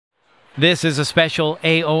This is a special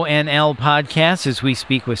AONL podcast as we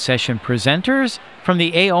speak with session presenters from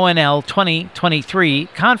the AONL 2023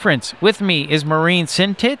 conference. With me is Maureen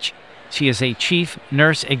Sintich. She is a Chief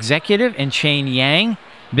Nurse Executive, and Shane Yang,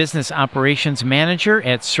 Business Operations Manager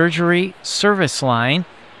at Surgery Service Line.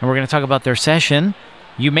 And we're going to talk about their session,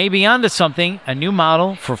 You May Be Onto Something, a new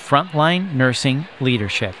model for frontline nursing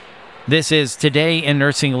leadership. This is Today in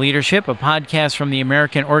Nursing Leadership, a podcast from the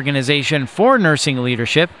American Organization for Nursing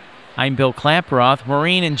Leadership. I'm Bill Klaproth.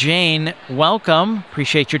 Maureen and Jane, welcome.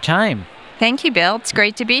 Appreciate your time. Thank you, Bill. It's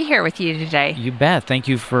great to be here with you today. You bet. Thank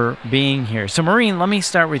you for being here. So, Maureen, let me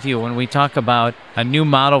start with you. When we talk about a new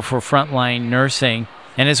model for frontline nursing,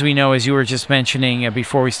 and as we know, as you were just mentioning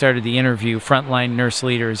before we started the interview, frontline nurse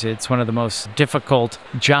leaders, it's one of the most difficult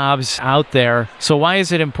jobs out there. So why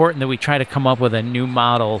is it important that we try to come up with a new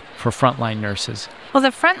model for frontline nurses? Well, the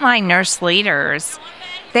frontline nurse leaders,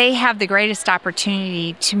 they have the greatest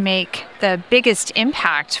opportunity to make the biggest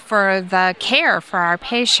impact for the care for our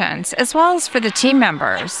patients, as well as for the team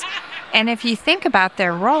members. And if you think about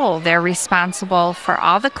their role, they're responsible for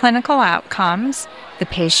all the clinical outcomes, the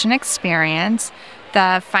patient experience,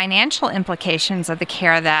 the financial implications of the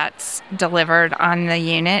care that's delivered on the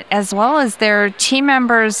unit, as well as their team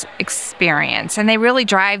members' experience. And they really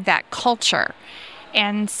drive that culture.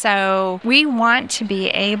 And so we want to be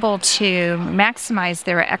able to maximize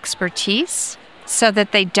their expertise so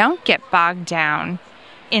that they don't get bogged down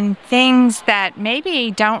in things that maybe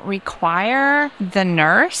don't require the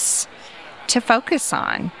nurse to focus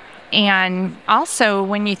on. And also,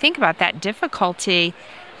 when you think about that difficulty,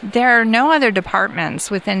 there are no other departments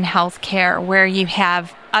within healthcare where you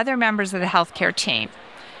have other members of the healthcare team,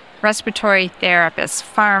 respiratory therapists,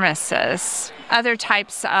 pharmacists, other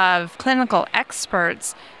types of clinical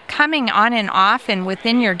experts coming on and off and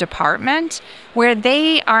within your department where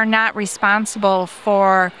they are not responsible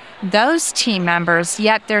for those team members,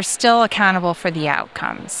 yet they're still accountable for the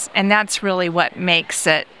outcomes. And that's really what makes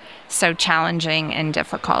it so challenging and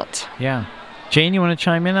difficult. Yeah. Jane, you want to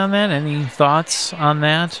chime in on that? Any thoughts on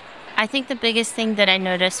that? I think the biggest thing that I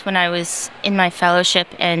noticed when I was in my fellowship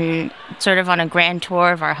and sort of on a grand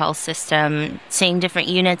tour of our health system, seeing different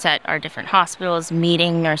units at our different hospitals,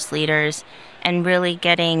 meeting nurse leaders, and really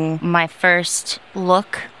getting my first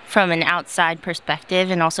look from an outside perspective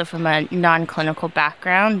and also from a non-clinical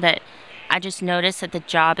background, that I just noticed that the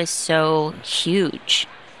job is so huge.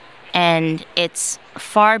 And it's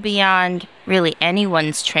far beyond really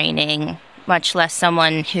anyone's training, much less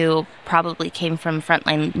someone who probably came from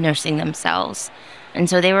frontline nursing themselves. And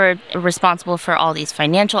so they were responsible for all these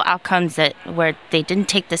financial outcomes where they didn't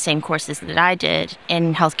take the same courses that I did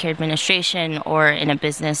in healthcare administration or in a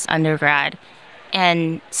business undergrad,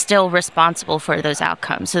 and still responsible for those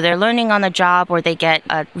outcomes. So they're learning on the job, or they get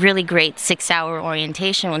a really great 6-hour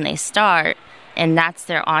orientation when they start, and that's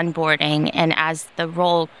their onboarding. And as the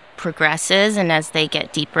role progresses and as they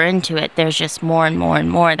get deeper into it, there's just more and more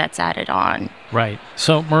and more that's added on. Right.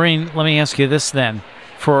 So, Maureen, let me ask you this then.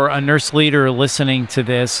 For a nurse leader listening to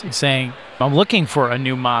this saying, I'm looking for a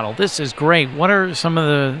new model, this is great, what are some of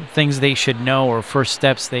the things they should know or first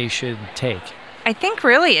steps they should take? I think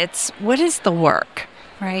really it's, what is the work,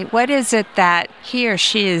 right? What is it that he or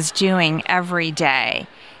she is doing every day?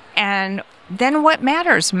 And then what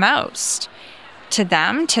matters most to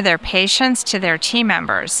them, to their patients, to their team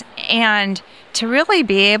members, and to really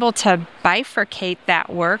be able to bifurcate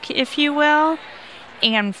that work, if you will,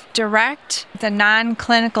 and direct the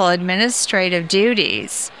non-clinical administrative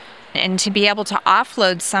duties, and to be able to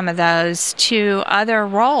offload some of those to other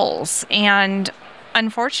roles. And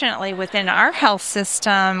unfortunately, within our health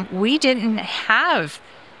system, we didn't have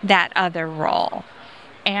that other role.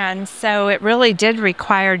 And so it really did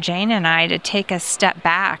require Jane and I to take a step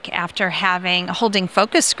back after holding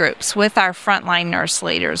focus groups with our frontline nurse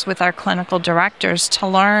leaders, with our clinical directors, to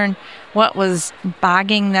learn what was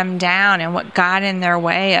bogging them down and what got in their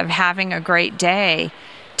way of having a great day,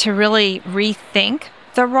 to really rethink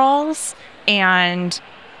the roles and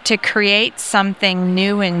to create something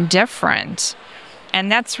new and different. And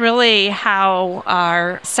that's really how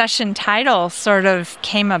our session title sort of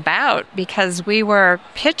came about, because we were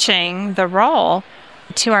pitching the role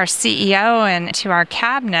to our CEO and to our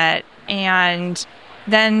cabinet. And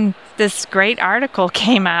then this great article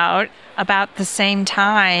came out about the same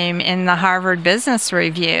time in the Harvard Business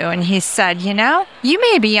Review. And he said, you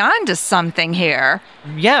may be onto something here.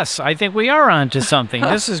 Yes, I think we are onto something.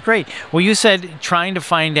 This is great. Well, you said trying to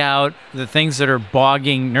find out the things that are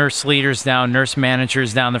bogging nurse leaders down, nurse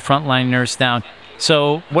managers down, the frontline nurse down.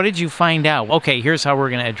 So what did you find out? Okay, here's how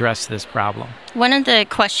we're going to address this problem. One of the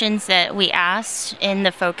questions that we asked in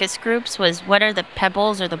the focus groups was, what are the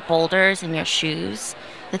pebbles or the boulders in your shoes?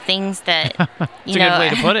 The things that, It's a good way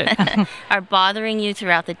to put it. are bothering you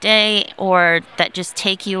throughout the day, or that just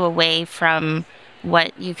take you away from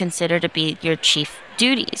what you consider to be your chief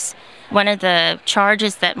duties. One of the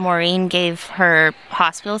charges that Maureen gave her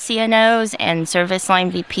hospital CNOs and service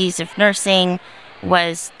line VPs of nursing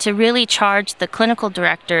was to really charge the clinical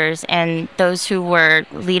directors and those who were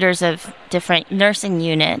leaders of different nursing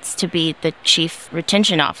units to be the chief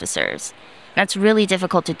retention officers. That's really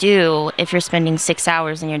difficult to do if you're spending 6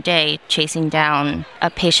 hours in your day chasing down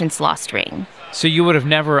a patient's lost ring. So you would have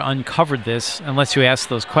never uncovered this unless you asked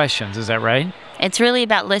those questions, is that right? It's really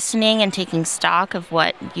about listening and taking stock of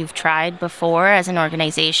what you've tried before as an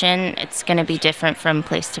organization. It's going to be different from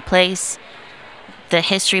place to place. The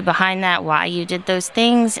history behind that, why you did those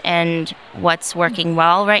things, and what's working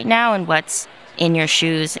well right now and what's in your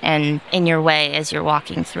shoes and in your way as you're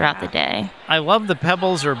walking throughout the day. I love the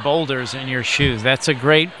pebbles or boulders in your shoes. That's a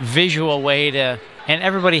great visual way to, and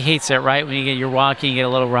everybody hates that, right? When you're walking, you get a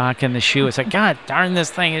little rock in the shoe. It's like, God darn this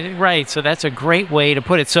thing. Right. So that's a great way to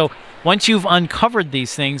put it. So once you've uncovered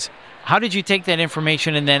these things, how did you take that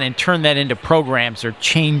information and turn that into programs or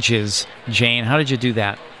changes, Jane? How did you do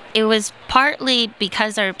that? It was partly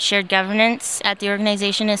because our shared governance at the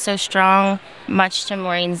organization is so strong, much to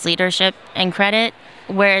Maureen's leadership and credit,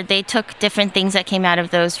 where they took different things that came out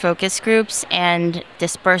of those focus groups and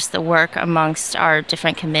dispersed the work amongst our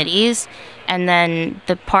different committees. And then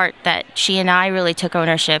the part that she and I really took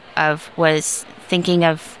ownership of was thinking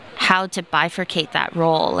of how to bifurcate that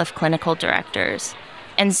role of clinical directors.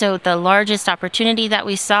 And so the largest opportunity that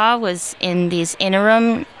we saw was in these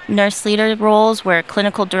interim nurse leader roles where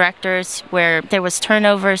clinical directors, where there was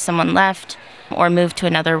turnover, someone left or moved to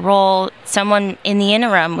another role, someone in the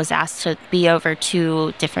interim was asked to be over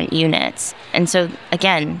 2 different units. And so,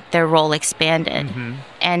 again, their role expanded. Mm-hmm.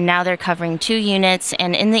 And now they're covering 2 units.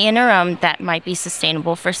 And in the interim, that might be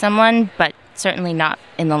sustainable for someone, but certainly not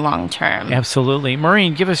in the long term. Absolutely.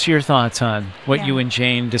 Maureen, give us your thoughts on what you and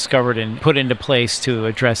Jane discovered and put into place to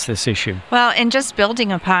address this issue. Well, and just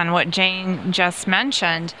building upon what Jane just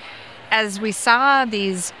mentioned, as we saw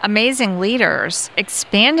these amazing leaders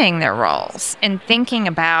expanding their roles and thinking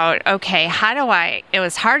about, okay, it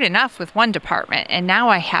was hard enough with one department and now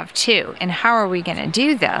I have 2, and how are we going to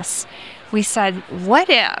do this? We said, what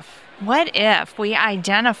if we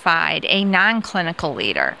identified a non-clinical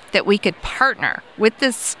leader that we could partner with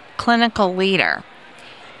this clinical leader,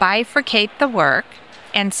 bifurcate the work,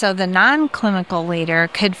 and so the non-clinical leader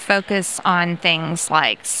could focus on things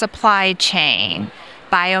like supply chain,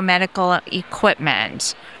 biomedical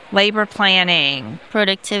equipment, labor planning,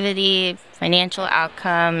 productivity, financial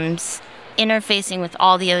outcomes, interfacing with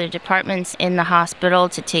all the other departments in the hospital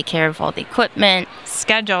to take care of all the equipment,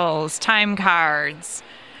 schedules, time cards,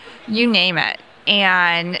 you name it.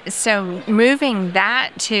 And so moving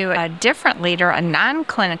that to a different leader, a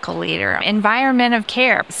non-clinical leader, environment of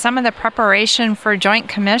care, some of the preparation for joint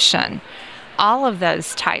commission, all of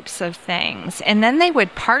those types of things. And then they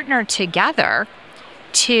would partner together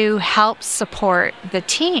to help support the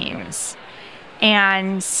teams.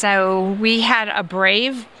 And so we had a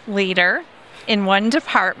brave leader in one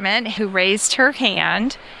department who raised her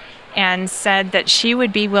hand and said that she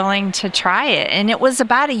would be willing to try it. And it was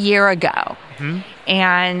about a year ago. Mm-hmm.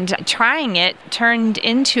 And trying it turned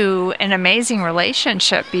into an amazing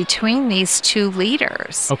relationship between these 2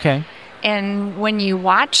 leaders. Okay. And when you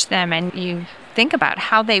watch them and you think about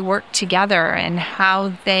how they work together and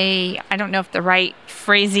how I don't know if the right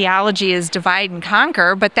phraseology is divide and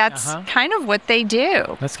conquer, but that's kind of what they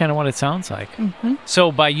do. That's kind of what it sounds like. Mm-hmm.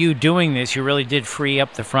 So by you doing this, you really did free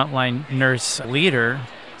up the frontline nurse leader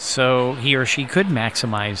so he or she could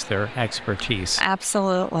maximize their expertise.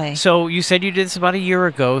 Absolutely. So you said you did this about a year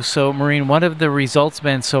ago. So Maureen, what have the results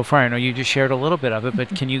been so far? I know you just shared a little bit of it, but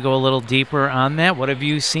can you go a little deeper on that? What have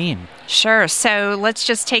you seen? Sure. So let's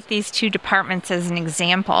just take these 2 departments as an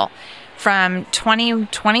example. From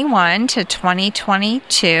 2021 to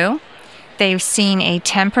 2022, they've seen a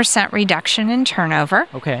 10% reduction in turnover.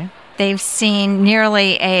 Okay. They've seen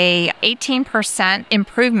nearly a 18%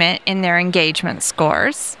 improvement in their engagement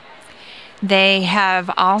scores. They have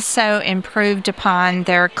also improved upon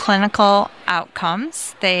their clinical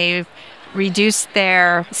outcomes. They've reduced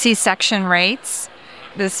their C-section rates.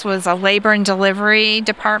 This was a labor and delivery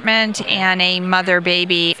department and a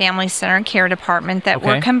mother-baby family-centered care department that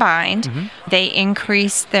were combined. Mm-hmm. They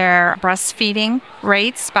increased their breastfeeding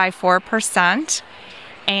rates by 4%.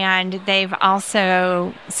 And they've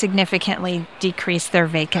also significantly decreased their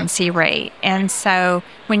vacancy rate. And so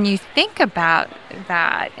when you think about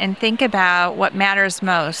that and think about what matters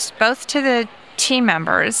most, both to the team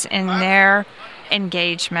members in their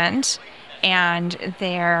engagement and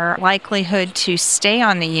their likelihood to stay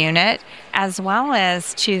on the unit, as well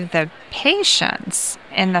as to the patients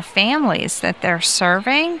and the families that they're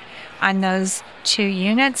serving on those 2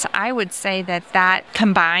 units, I would say that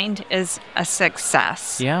combined is a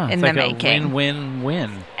success in the making. A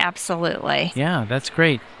win-win-win. Absolutely. Yeah, that's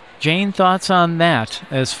great. Jane, thoughts on that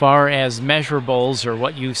as far as measurables or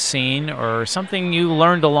what you've seen or something you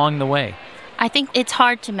learned along the way? I think it's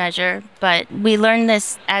hard to measure, but we learned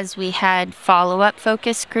this as we had follow-up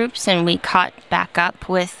focus groups and we caught back up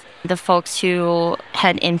with the folks who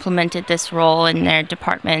had implemented this role in their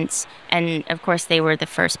departments. And of course, they were the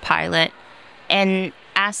first pilot. And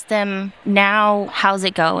asked them, now, how's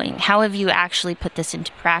it going? How have you actually put this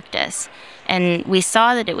into practice? And we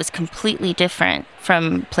saw that it was completely different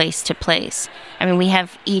from place to place. I mean, we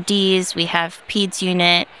have EDs, we have PEDS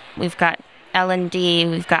unit, we've got L&D,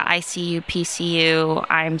 we've got ICU, PCU,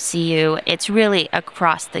 IMCU. It's really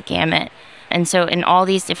across the gamut. And so in all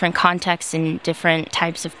these different contexts and different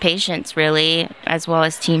types of patients, really, as well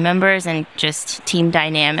as team members and just team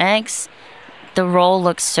dynamics, the role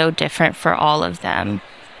looks so different for all of them.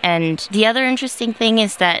 And the other interesting thing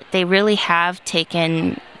is that they really have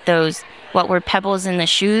taken those, what were pebbles in the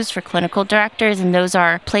shoes for clinical directors, and those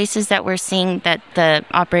are places that we're seeing that the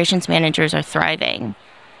operations managers are thriving.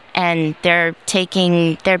 And they're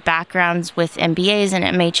taking their backgrounds with MBAs and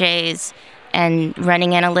MHAs and running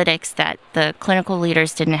analytics that the clinical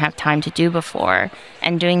leaders didn't have time to do before.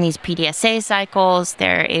 And doing these PDSA cycles,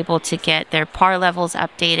 they're able to get their PAR levels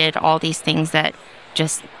updated, all these things that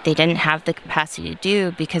just they didn't have the capacity to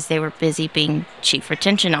do because they were busy being chief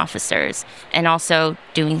retention officers and also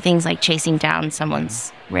doing things like chasing down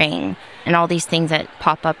someone's ring and all these things that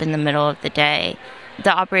pop up in the middle of the day.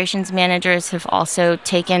 The operations managers have also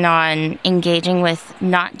taken on engaging with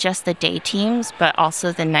not just the day teams, but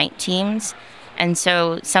also the night teams. And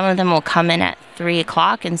so some of them will come in at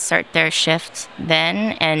 3:00 and start their shift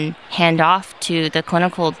then and hand off to the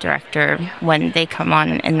clinical director when they come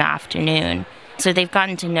on in the afternoon. So they've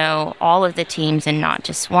gotten to know all of the teams and not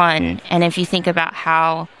just one. And if you think about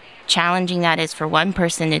how challenging that is for one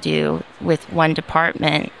person to do with one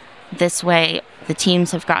department, this way the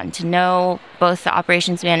teams have gotten to know both the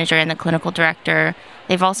operations manager and the clinical director.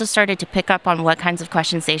 They've also started to pick up on what kinds of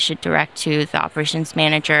questions they should direct to the operations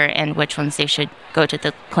manager and which ones they should go to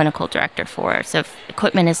the clinical director for. So if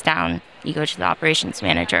equipment is down, you go to the operations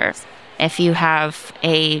manager. If you have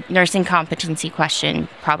a nursing competency question,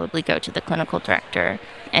 probably go to the clinical director.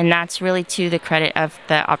 And that's really to the credit of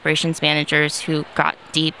the operations managers who got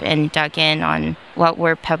deep and dug in on what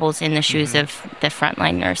were pebbles in the shoes of the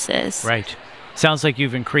frontline nurses. Right. Sounds like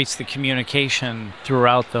you've increased the communication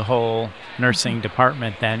throughout the whole nursing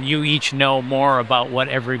department then. You each know more about what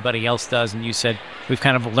everybody else does, and you said we've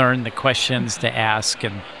kind of learned the questions to ask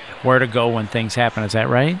and where to go when things happen. Is that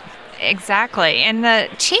right? Exactly. And the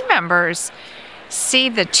team members see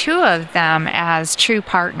the 2 of them as true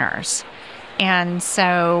partners. And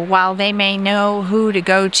so while they may know who to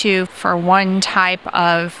go to for one type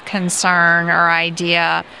of concern or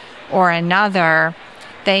idea or another,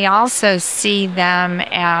 they also see them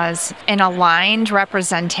as an aligned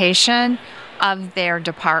representation of their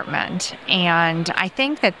department. And I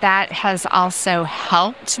think that has also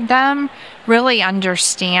helped them really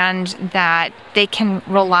understand that they can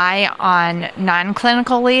rely on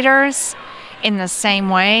non-clinical leaders in the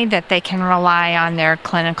same way that they can rely on their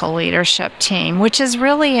clinical leadership team, which is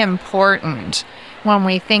really important when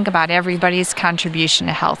we think about everybody's contribution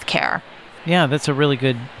to healthcare. Yeah, that's a really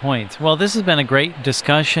good point. Well, this has been a great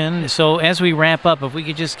discussion. So as we wrap up, if we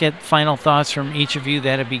could just get final thoughts from each of you,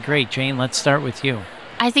 that'd be great. Jane, let's start with you.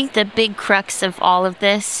 I think the big crux of all of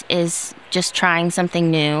this is just trying something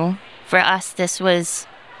new. For us, this was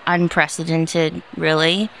unprecedented,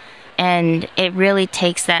 really. And it really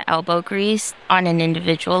takes that elbow grease on an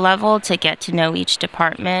individual level to get to know each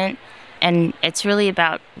department. And it's really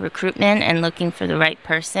about recruitment and looking for the right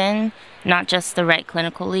person, not just the right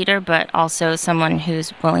clinical leader, but also someone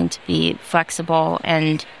who's willing to be flexible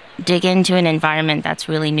and dig into an environment that's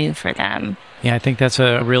really new for them. Yeah, I think that's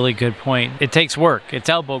a really good point. It takes work. It's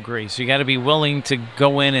elbow grease. You got to be willing to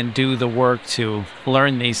go in and do the work to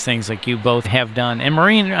learn these things like you both have done. And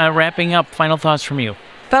Maureen, wrapping up, final thoughts from you.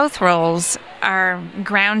 Both roles are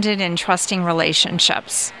grounded in trusting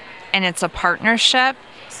relationships, and it's a partnership.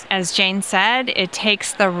 As Jane said, it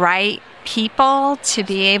takes the right people to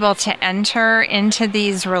be able to enter into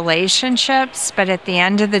these relationships, but at the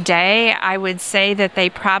end of the day, I would say that they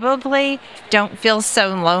probably don't feel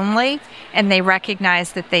so lonely and they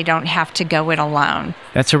recognize that they don't have to go it alone.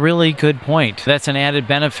 That's a really good point. That's an added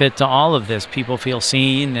benefit to all of this. People feel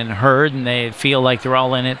seen and heard, and they feel like they're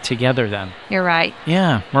all in it together then. You're right.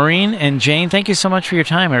 Yeah. Maureen and Jane, thank you so much for your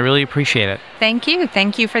time. I really appreciate it. Thank you.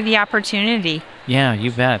 Thank you for the opportunity. Yeah,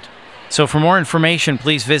 you bet. So for more information,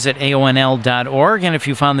 please visit aonl.org. And if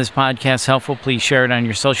you found this podcast helpful, please share it on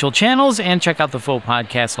your social channels and check out the full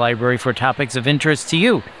podcast library for topics of interest to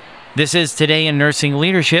you. This is Today in Nursing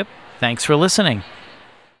Leadership. Thanks for listening.